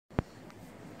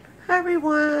Hi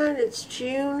everyone, it's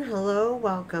June. Hello,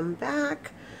 welcome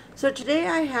back. So today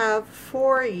I have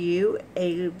for you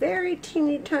a very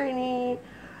teeny tiny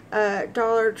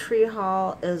Dollar Tree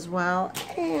haul as well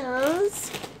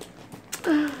as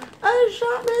a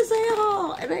Shopmissa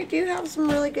haul. And I do have some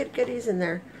really good goodies in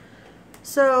there.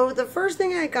 So the first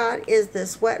thing I got is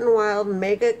this Wet n Wild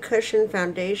Mega Cushion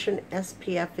Foundation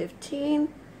SPF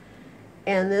 15.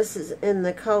 And this is in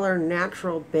the color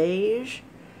Natural Beige.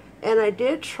 And I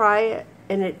did try it,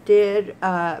 and it did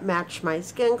match my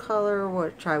skin color,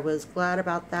 which I was glad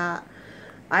about that.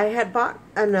 I had bought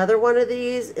another one of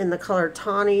these in the color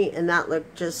Tawny, and that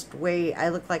looked just I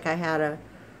looked like I had a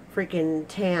freaking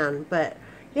tan. But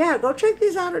yeah, go check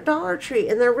these out at Dollar Tree.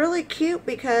 And they're really cute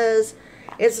because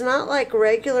it's not like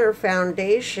regular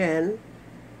foundation.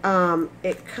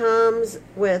 It comes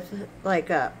with like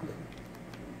a,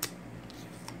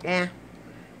 if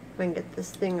I can get this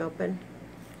thing open.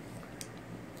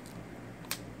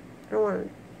 I don't want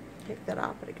to take that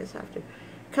off, but I guess I have to.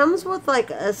 Comes with like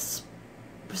a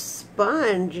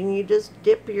sponge, and you just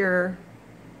dip your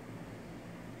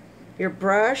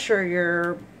brush or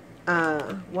your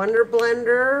Wonder Blender,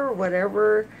 or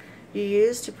whatever you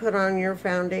use to put on your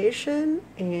foundation,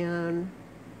 and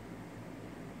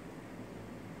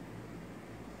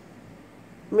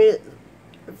it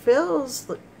feels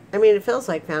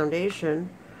like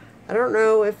foundation. I don't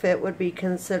know if it would be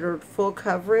considered full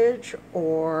coverage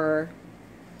or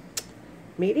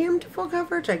medium to full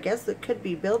coverage. I guess it could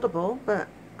be buildable, but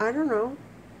I don't know.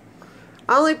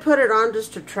 I only put it on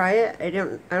just to try it. I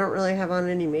don't really have on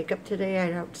any makeup today.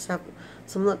 I just have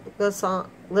some lip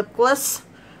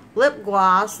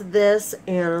gloss, this,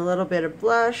 and a little bit of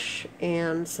blush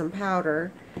and some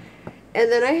powder. And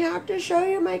then I have to show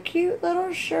you my cute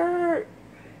little shirt.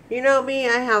 You know me,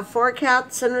 I have 4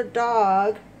 cats and a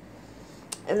dog.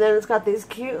 And then it's got these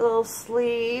cute little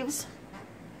sleeves.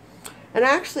 And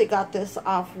I actually got this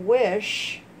off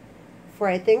Wish for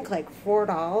I think like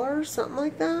 $4, something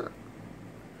like that.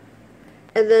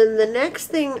 And then the next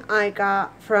thing I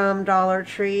got from Dollar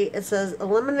Tree, it says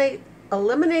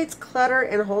eliminates clutter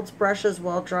and holds brushes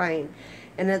while drying.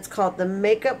 And it's called the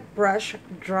Makeup Brush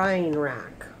Drying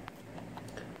Rack.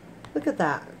 Look at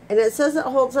that. And it says it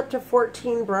holds up to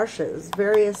 14 brushes,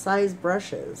 various size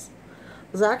brushes.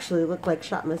 Those actually look like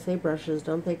Shopmissa brushes,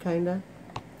 don't they, kinda?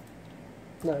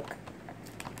 Look.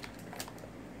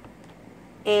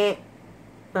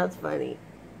 That's funny.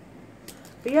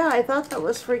 But yeah, I thought that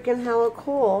was freaking hella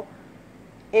cool.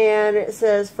 And it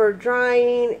says, for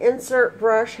drying, insert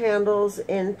brush handles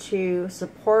into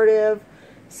supportive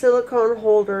silicone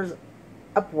holders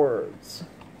upwards.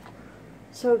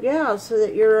 So yeah, so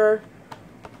that your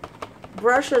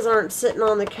brushes aren't sitting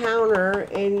on the counter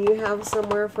and you have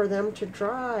somewhere for them to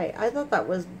dry. I thought that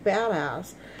was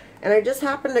badass. And I just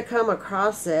happened to come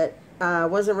across it.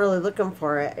 Wasn't really looking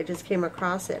for it. I just came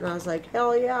across it and I was like,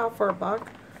 hell yeah, for $1,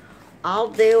 I'll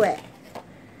do it.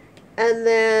 And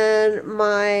then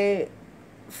my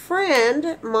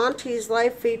friend, Monty's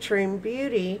Life Featuring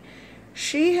Beauty,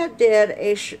 she had did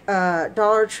a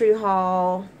Dollar Tree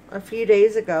haul a few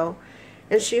days ago.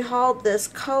 And she hauled this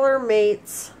Color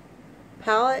Mates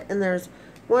palette, and there's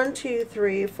 1, 2,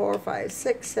 3, 4, 5,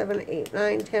 6, 7, 8,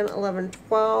 9, 10, 11,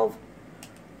 12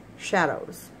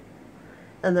 shadows.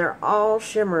 And they're all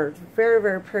shimmered. Very,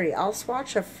 very pretty. I'll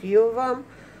swatch a few of them.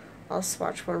 I'll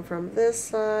swatch one from this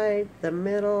side, the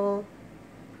middle,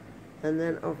 and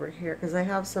then over here. Because I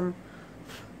have some,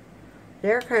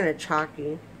 they're kind of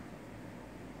chalky.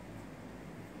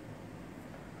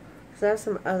 Because I have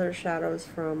some other shadows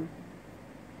from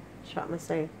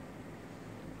Shopmissa.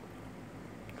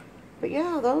 But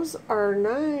yeah, those are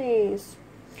nice.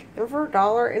 And for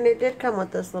 $1, and it did come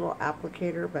with this little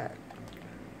applicator, but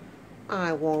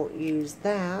I won't use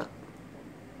that.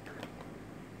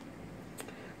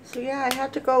 So yeah, I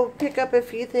had to go pick up a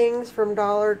few things from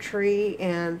Dollar Tree,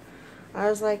 and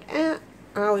I was like, I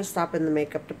always stop in the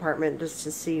makeup department just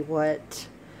to see what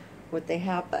they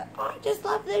have. But oh, I just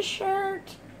love this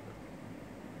shirt.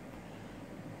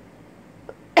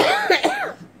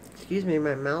 Excuse me,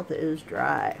 my mouth is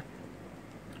dry.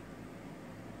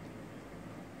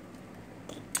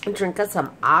 Drink us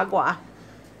some agua.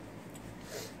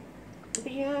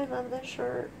 But yeah, I love this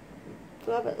shirt.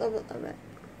 Love it, love it, love it.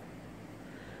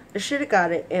 I should have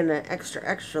got it in an extra,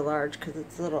 extra large because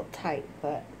it's a little tight,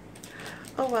 but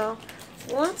oh well.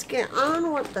 Let's get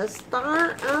on with the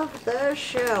start of the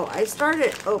show. I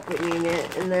started opening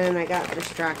it and then I got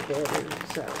distracted, and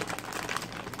so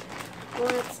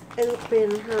let's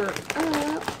open her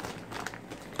up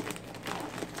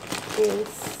and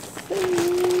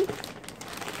see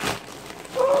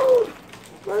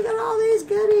Look at all these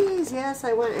goodies. Yes,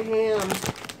 I went ham.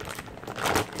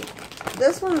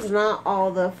 This one's not all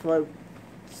the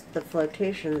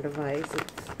flotation device.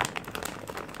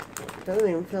 It doesn't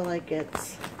even feel like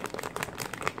it's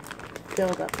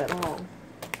filled up at all.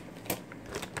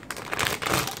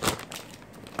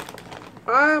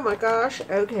 Oh my gosh.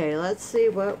 Okay, let's see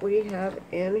what we have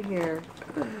in here.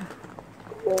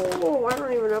 Oh, I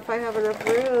don't even know if I have enough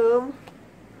room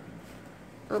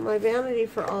on my vanity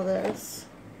for all this.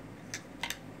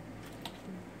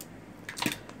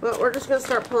 But we're just going to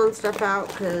start pulling stuff out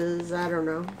because, I don't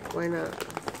know, why not?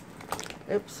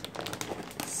 Oops.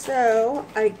 So,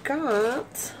 I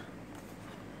got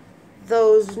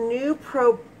those new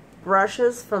Pro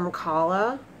brushes from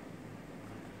Kala.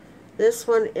 This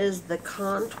one is the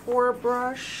contour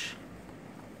brush.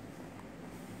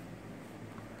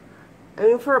 I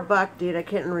mean, for $1, dude, I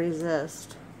couldn't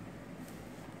resist.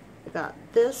 I got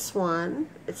this one.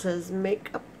 It says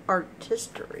Makeup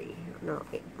Artistry. No,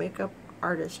 Makeup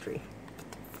Artistry.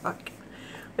 Fuck.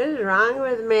 What is wrong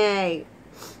with me?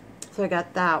 So I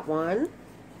got that one.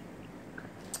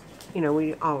 You know,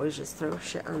 we always just throw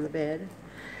shit on the bed.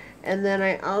 And then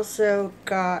I also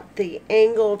got the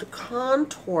angled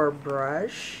contour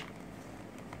brush.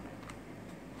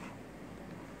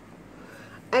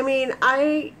 I mean,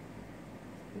 I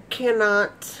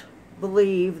cannot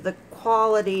believe the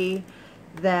quality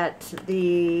that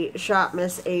the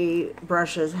Shopmissa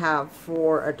brushes have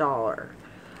for $1.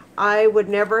 I would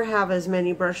never have as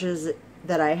many brushes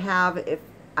that I have if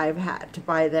I've had to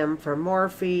buy them from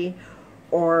Morphe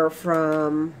or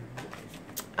from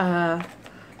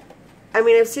I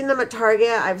mean, I've seen them at Target,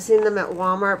 I've seen them at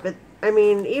Walmart, but I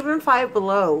mean, even Five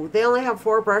Below, they only have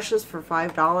 4 brushes for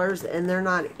 $5, and they're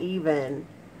not even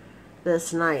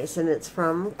this nice. And it's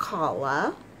from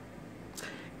Kala.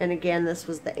 And again, this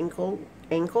was the ankle.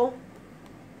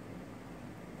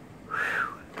 Whew.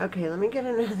 Okay, let me get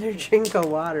another drink of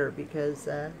water because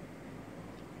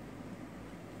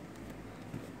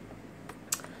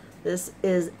this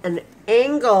is an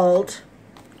angled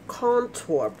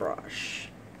contour brush.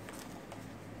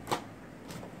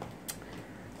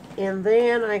 And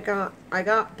then I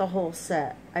got the whole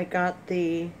set. I got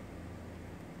the,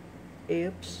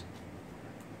 oops.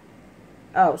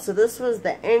 Oh, so this was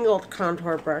the angled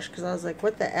contour brush because I was like,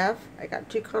 what the F? I got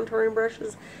 2 contouring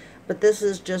brushes, but this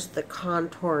is just the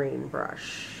contouring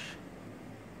brush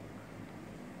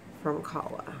from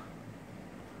Kala.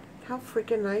 How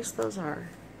freaking nice those are.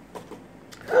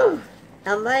 And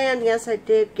then, yes, I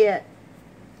did get,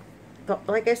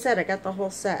 like I said, I got the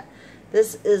whole set.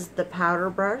 This is the powder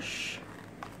brush.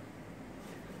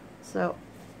 So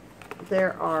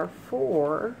there are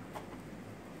 4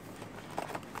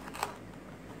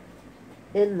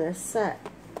 in this set.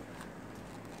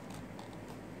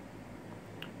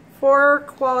 4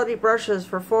 quality brushes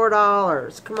for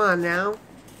 $4. Come on now.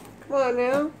 Come on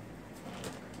now.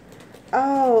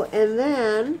 Oh, and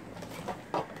then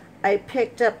I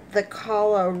picked up the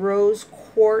Kala Rose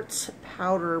Quartz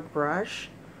powder brush.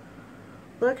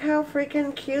 Look how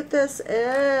freaking cute this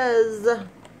is.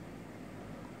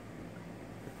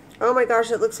 Oh my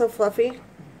gosh, it looks so fluffy.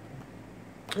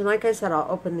 And like I said, I'll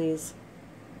open these.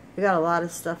 We got a lot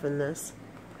of stuff in this.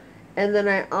 And then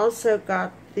I also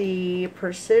got the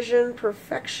Precision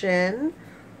Perfection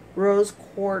Rose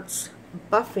Quartz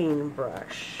buffing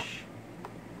brush.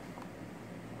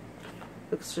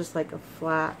 Looks just like a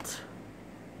flat.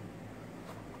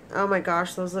 Oh my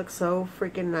gosh, those look so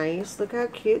freaking nice. Look how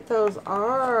cute those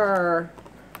are.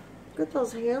 Look at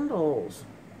those handles.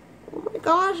 Oh my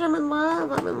gosh, I'm in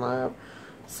love. I'm in love.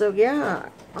 So yeah,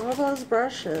 all those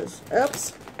brushes.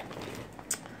 Oops.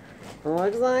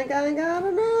 Looks like I got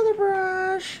another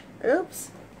brush.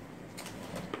 Oops.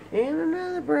 And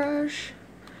another brush.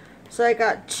 So I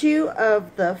got 2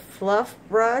 of the fluff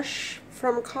brush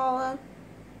from Kala.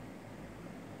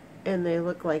 And they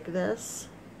look like this.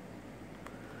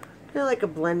 They're like a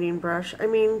blending brush. I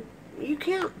mean, you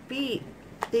can't beat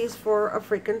these for a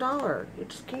freaking $1. You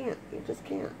just can't. You just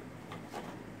can't.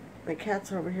 My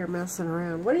cat's over here messing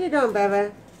around. What are you doing,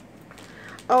 baby?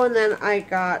 Oh, and then I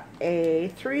got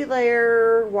a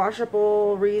 3-layer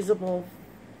washable, reusable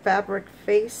fabric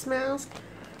face mask.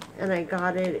 And I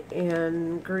got it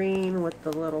in green with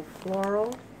the little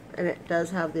floral. And it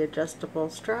does have the adjustable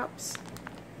straps.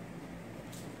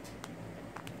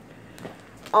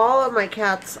 All of my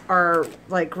cats are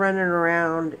like running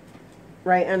around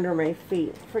right under my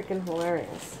feet. Freaking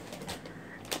hilarious.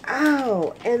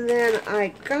 Oh, and then I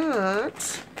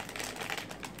got,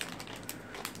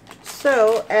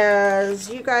 so as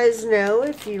you guys know,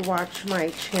 if you watch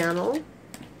my channel,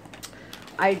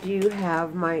 I do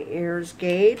have my ears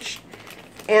gauged.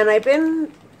 And I've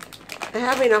been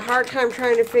having a hard time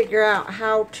trying to figure out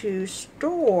how to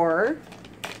store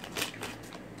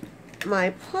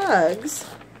my plugs.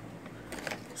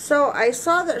 So I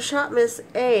saw that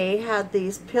Shopmissa had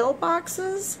these pill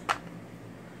boxes,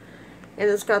 and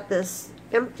it's got this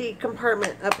empty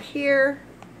compartment up here,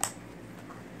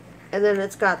 and then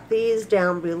it's got these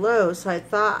down below. So I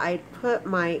thought I'd put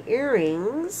my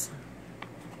earrings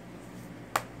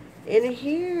in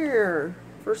here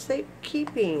for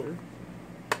safekeeping.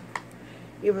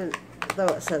 Even though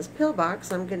it says pill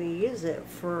box, I'm going to use it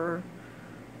for,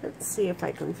 let's see if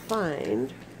I can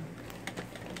find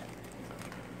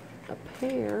a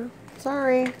pair.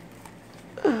 Sorry.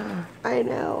 I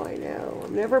know.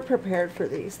 I'm never prepared for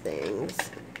these things.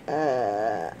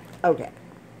 Okay.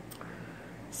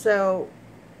 So,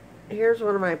 here's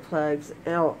one of my plugs.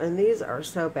 Oh, and these are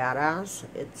so badass.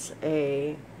 It's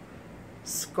a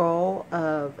skull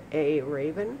of a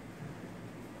raven.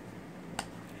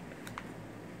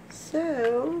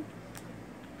 So,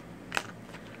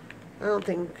 I don't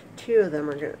think two of them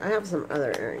are good. I have some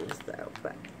other earrings though,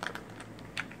 but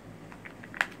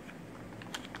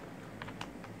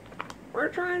we're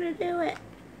trying to do it.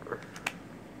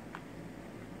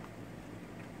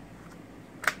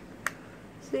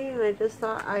 See, and I just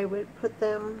thought I would put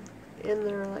them in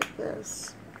there like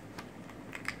this.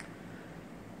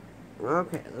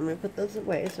 Okay, let me put this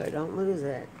away so I don't lose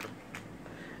it.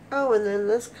 Oh, and then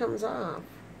this comes off.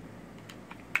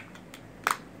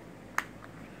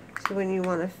 So when you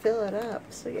want to fill it up.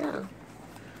 So yeah,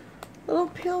 little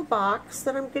pill box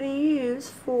that I'm going to use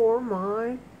for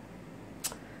my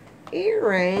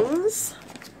earrings.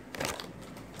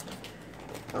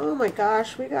 Oh my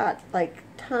gosh, we got like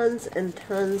tons and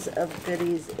tons of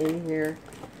goodies in here.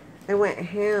 I went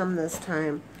ham this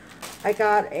time. I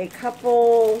got a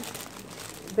couple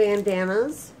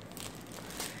bandanas,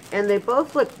 and they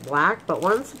both look black, but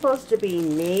one's supposed to be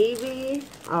navy.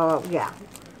 Oh yeah,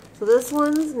 so this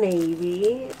one's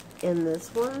navy and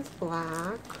this one's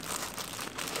black.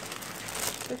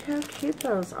 Look how cute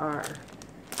those are.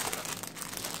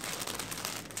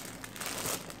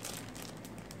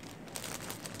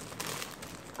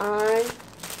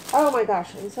 Oh my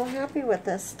gosh, I'm so happy with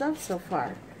this stuff so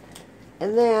far.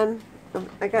 And then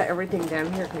I got everything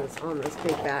down here because it's on this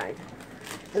big bag.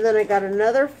 And then I got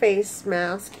another face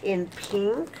mask in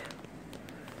pink,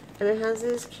 and it has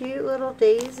these cute little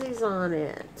daisies on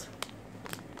it.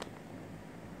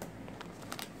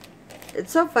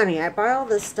 It's so funny. I buy all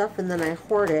this stuff and then I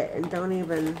hoard it and don't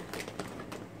even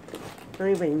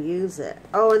use it.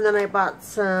 Oh, and then I bought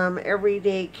some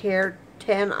Everyday Care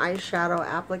 10 eyeshadow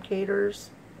applicators.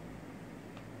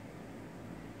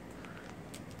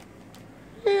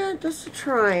 Yeah, just to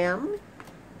try them.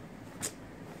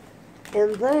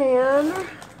 And then,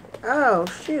 oh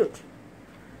shoot,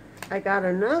 I got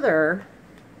another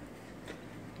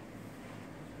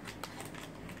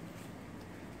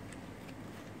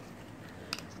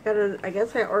I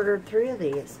guess I ordered 3 of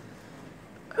these.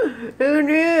 Who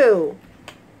knew?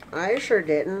 I sure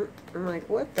didn't. I'm like,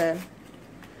 what the,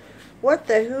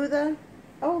 who the?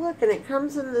 Oh look, and it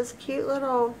comes in this cute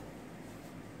little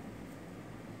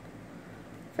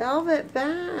velvet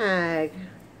bag.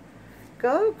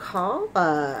 Go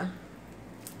Kala.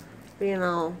 Being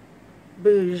all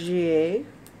bougie.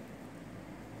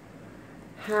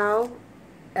 How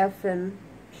effing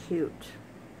cute.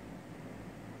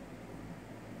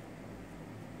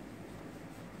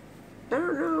 I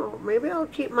don't know. Maybe I'll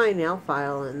keep my nail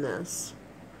file in this.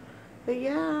 But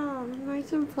yeah,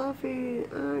 nice and fluffy.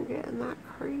 Getting that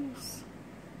crease.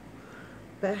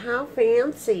 But how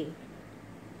fancy.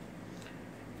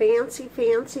 Fancy,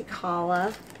 fancy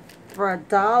Kala. For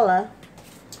 $1.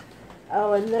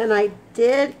 Oh, and then I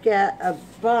did get a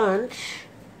bunch.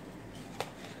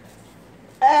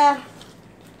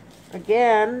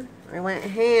 Again, I went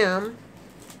ham.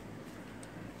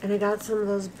 And I got some of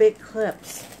those big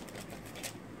clips.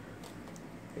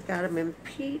 I got them in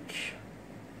peach.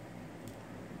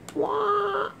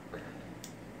 Wah!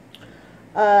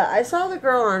 I saw the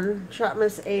girl on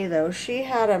Shopmissa though. She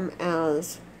had them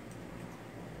as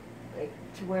like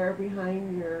to wear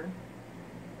behind your,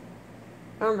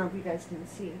 I don't know if you guys can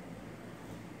see,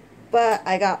 but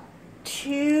I got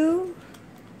 2.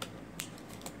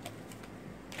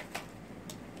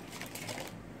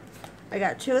 I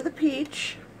got 2 of the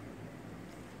peach,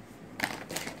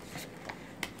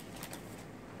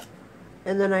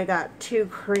 and then I got 2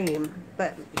 cream.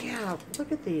 But yeah,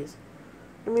 look at these.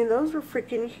 I mean, those are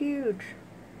freaking huge.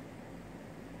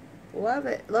 Love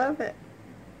it, love it.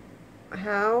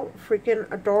 How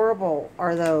freaking adorable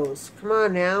are those? Come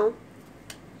on now.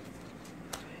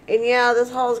 And yeah,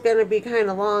 this haul is going to be kind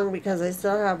of long because I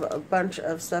still have a bunch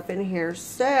of stuff in here.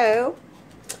 So,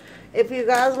 if you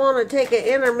guys want to take an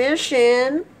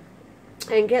intermission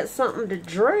and get something to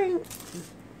drink.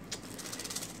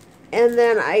 And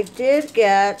then I did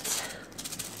get,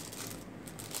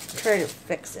 I'm trying to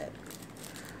fix it.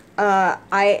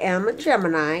 I am a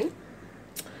Gemini.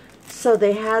 So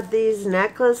they had these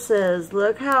necklaces.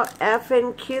 Look how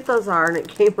effing cute those are. And it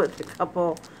came with a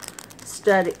couple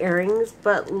stud earrings.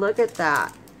 But look at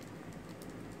that.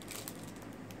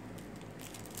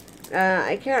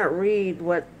 I can't read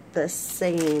what the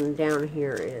saying down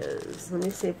here is. Let me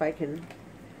see if I can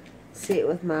see it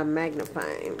with my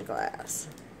magnifying glass.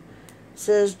 It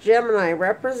says Gemini,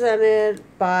 represented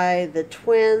by the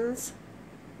twins.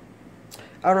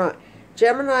 Oh no,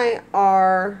 Gemini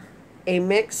are a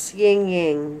mixed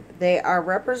yin-yang. They are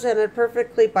represented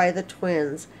perfectly by the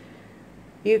twins.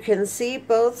 You can see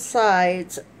both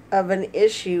sides of an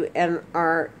issue and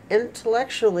are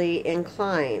intellectually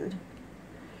inclined.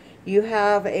 You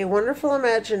have a wonderful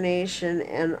imagination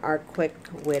and are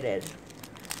quick-witted.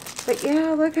 But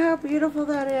yeah, look how beautiful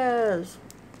that is.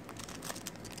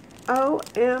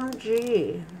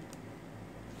 OMG.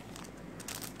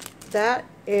 That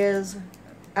is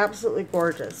absolutely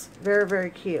gorgeous. Very, very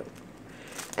cute.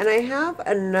 And I have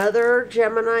another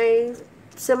Gemini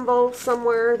symbol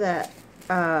somewhere that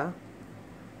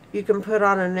you can put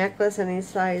on a necklace, any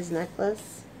size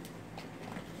necklace.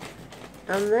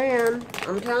 And then,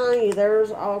 I'm telling you,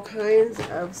 there's all kinds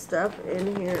of stuff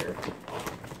in here.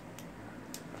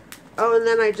 Oh, and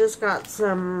then I just got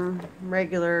some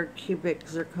regular cubic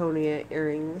zirconia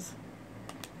earrings.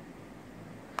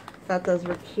 Thought those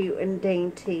were cute and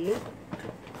dainty.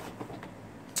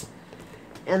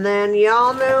 And then,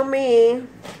 y'all know me.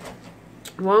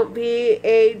 Won't be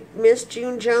a Miss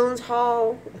June Jones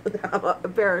haul without a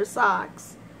pair of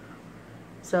socks.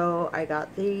 So I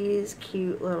got these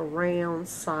cute little round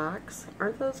socks.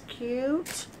 Aren't those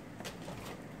cute?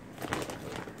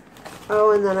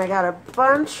 Oh, and then I got a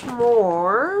bunch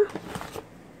more.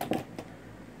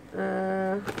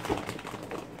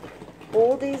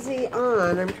 Hold easy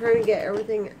on. I'm trying to get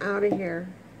everything out of here.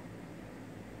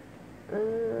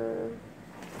 Oh,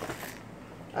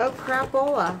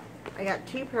 crapola. I got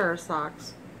 2 pair of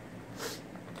socks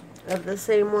of the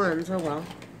same ones. Oh well.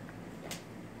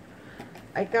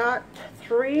 I got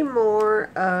 3 more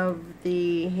of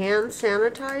the hand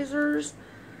sanitizers.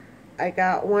 I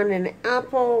got one in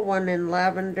apple, one in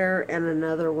lavender, and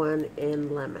another one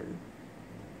in lemon.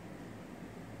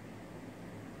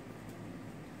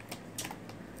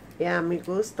 Yeah, me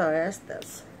gusta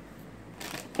estas.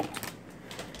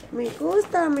 Me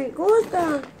gusta, me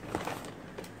gusta.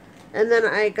 And then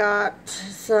I got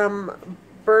some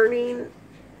burning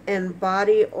and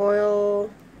body oil.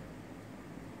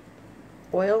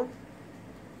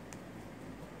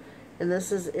 And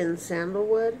this is in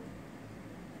sandalwood.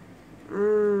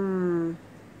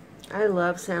 I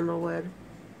love sandalwood.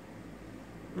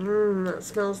 That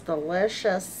smells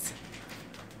delicious.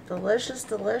 Delicious,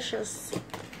 delicious.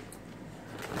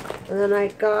 And then I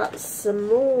got some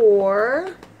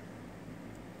more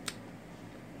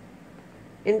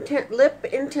lip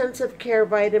intensive care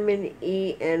vitamin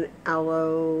E and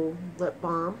aloe lip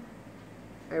balm.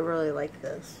 I really like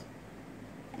this.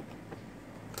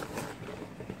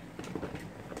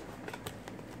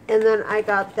 And then I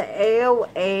got the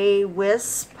AOA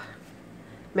Wisp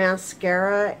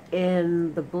mascara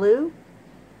in the blue.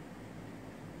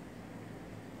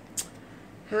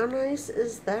 How nice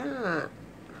is that?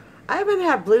 I haven't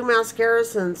had blue mascara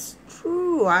since,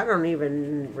 I don't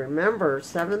even remember,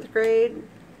 7th grade.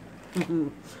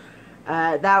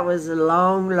 That was a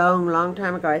long, long, long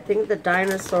time ago. I think the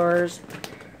dinosaurs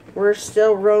were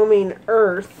still roaming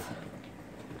Earth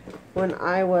when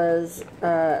I was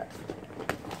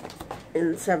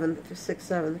in 6th,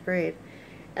 7th grade.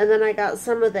 And then I got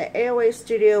some of the AOA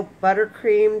Studio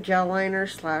Buttercream Gel Liner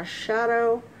 /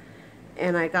 Shadow.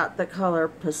 And I got the color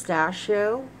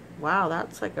Pistachio. Wow,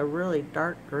 that's like a really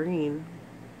dark green.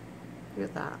 Look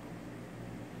at that.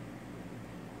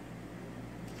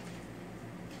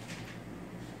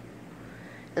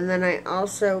 And then I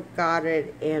also got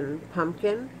it in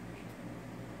Pumpkin,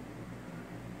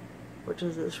 which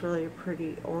is this really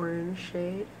pretty orange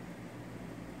shade.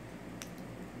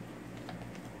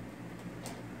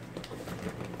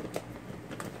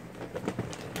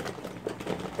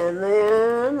 And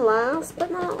then, last but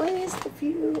not least, a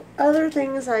few other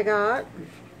things I got.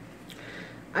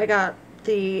 I got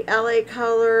the LA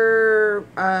Color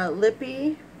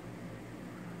Lippy.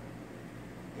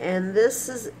 And this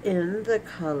is in the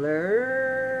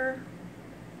color,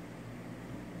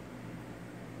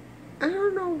 I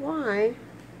don't know why.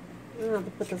 I'm going to have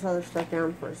to put this other stuff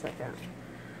down for a second.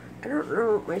 I don't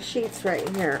know, my sheet's right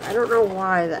here. I don't know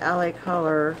why the LA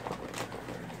Color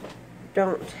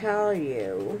don't tell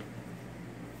you.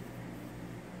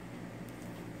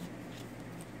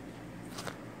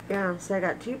 Yeah, so I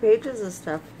got 2 pages of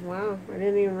stuff. Wow, I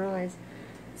didn't even realize.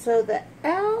 So the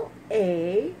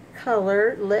LA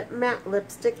Color Lip Matte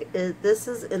Lipstick, this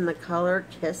is in the color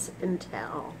Kiss and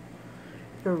Tell.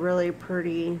 A really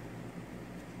pretty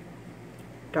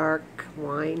dark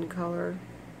wine color.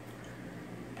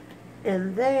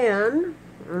 And then,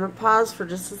 I'm going to pause for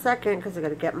just a second because I got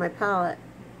to get my palette.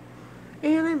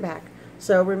 And I'm back.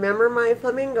 So remember my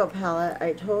Flamingo palette,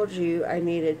 I told you I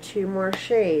needed 2 more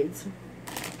shades.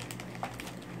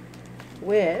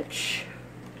 Which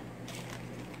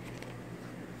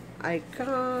I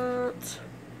got.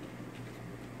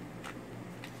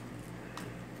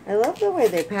 I love the way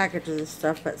they package this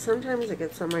stuff, but sometimes it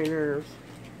gets on my nerves.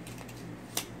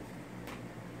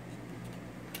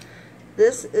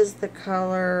 This is the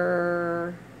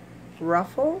color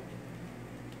Ruffle.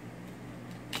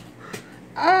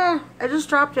 Ah, I just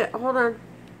dropped it. Hold on.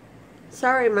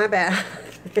 Sorry, my bad.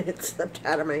 It slipped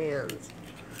out of my hands.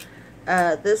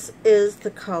 This is the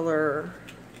color.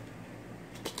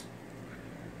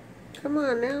 Come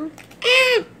on now.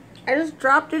 Ah, I just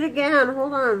dropped it again.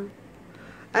 Hold on.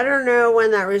 I don't know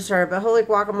when that restarted, but holy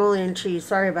guacamole and cheese.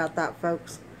 Sorry about that,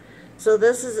 folks. So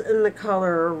this is in the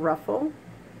color Ruffle.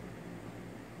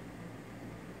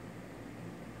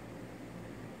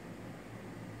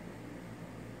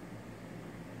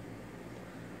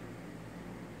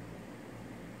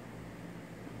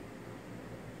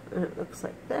 And it looks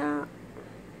like that.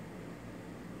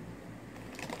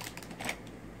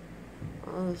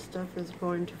 All this stuff is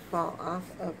going to fall off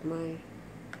of my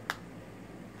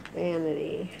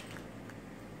vanity.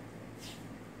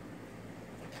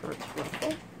 That's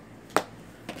Ruffle.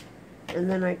 And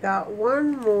then I got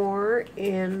one more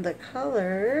in the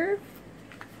color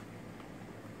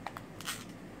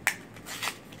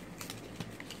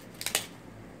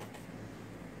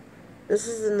this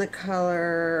is in the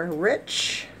color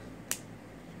Rich.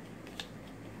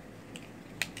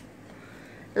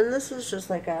 And this is just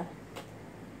like a,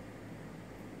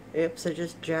 oops, I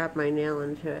just jabbed my nail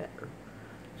into it.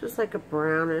 Just like a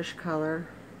brownish color.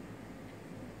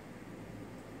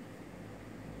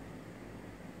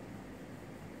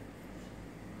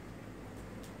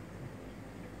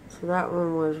 So that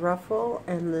one was Ruffle,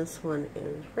 and this one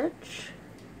is Rich.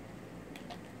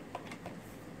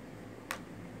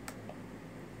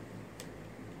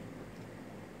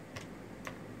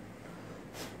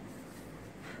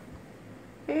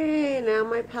 Hey, now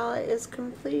my palette is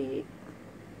complete.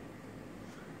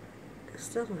 I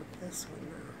still love this one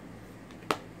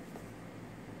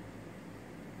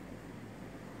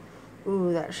though.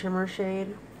 Ooh, that shimmer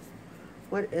shade.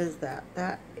 What is that?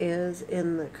 That is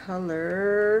in the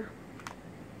color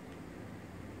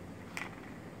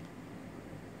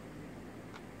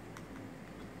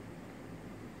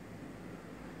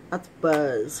that's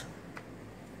Buzz.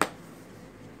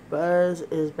 Buzz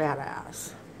is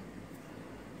badass.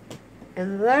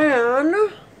 And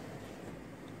then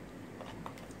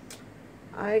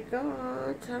I got,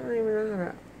 I don't even know how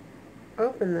to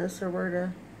open this or where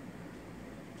to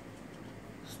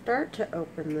start to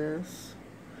open this.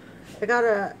 I got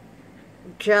a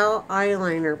gel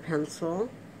eyeliner pencil.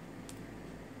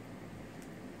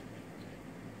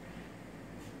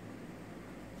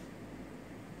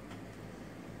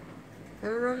 I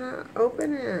don't know how to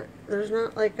open it. There's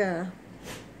not like a...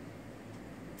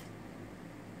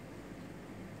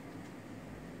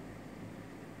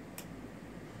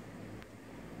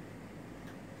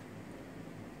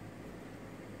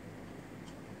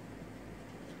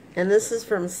 And this is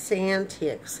from Santee.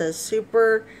 It says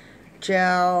Super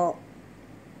Gel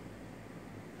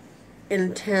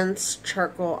Intense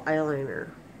Charcoal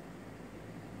Eyeliner.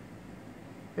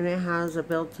 And it has a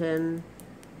built-in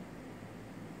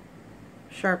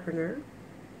sharpener.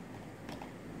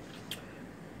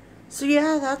 So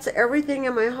yeah, that's everything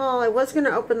in my haul. I was going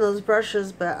to open those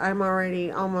brushes, but I'm already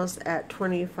almost at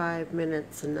 25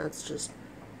 minutes, and that's just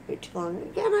way too long.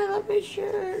 Again, I love my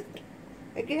shirt.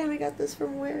 Again, I got this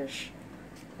from Wish.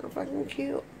 So fucking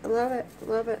cute. I love it. I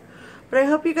love it. But I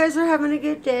hope you guys are having a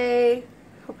good day.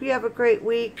 Hope you have a great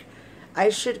week. I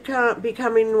should be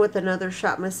coming with another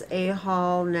Shopmissa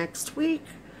haul next week.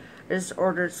 I just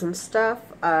ordered some stuff.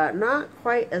 Not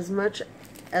quite as much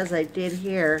as I did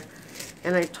here.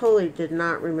 And I totally did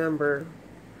not remember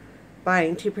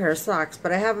buying 2 pairs of socks.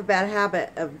 But I have a bad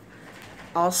habit of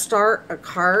I'll start a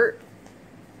cart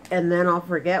and then I'll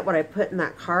forget what I put in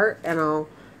that cart, and I'll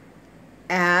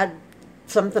add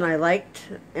something I liked,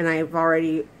 and I've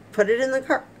already put it in the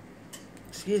cart.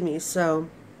 Excuse me. So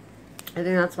I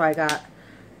think that's why I got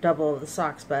double of the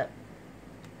socks. But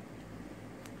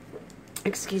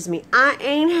excuse me, I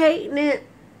ain't hating it.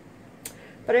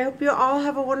 But I hope you all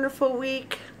have a wonderful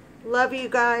week. Love you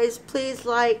guys. Please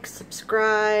like,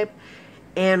 subscribe,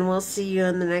 and we'll see you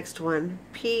in the next one.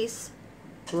 Peace,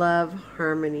 love,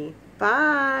 harmony.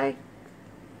 Bye.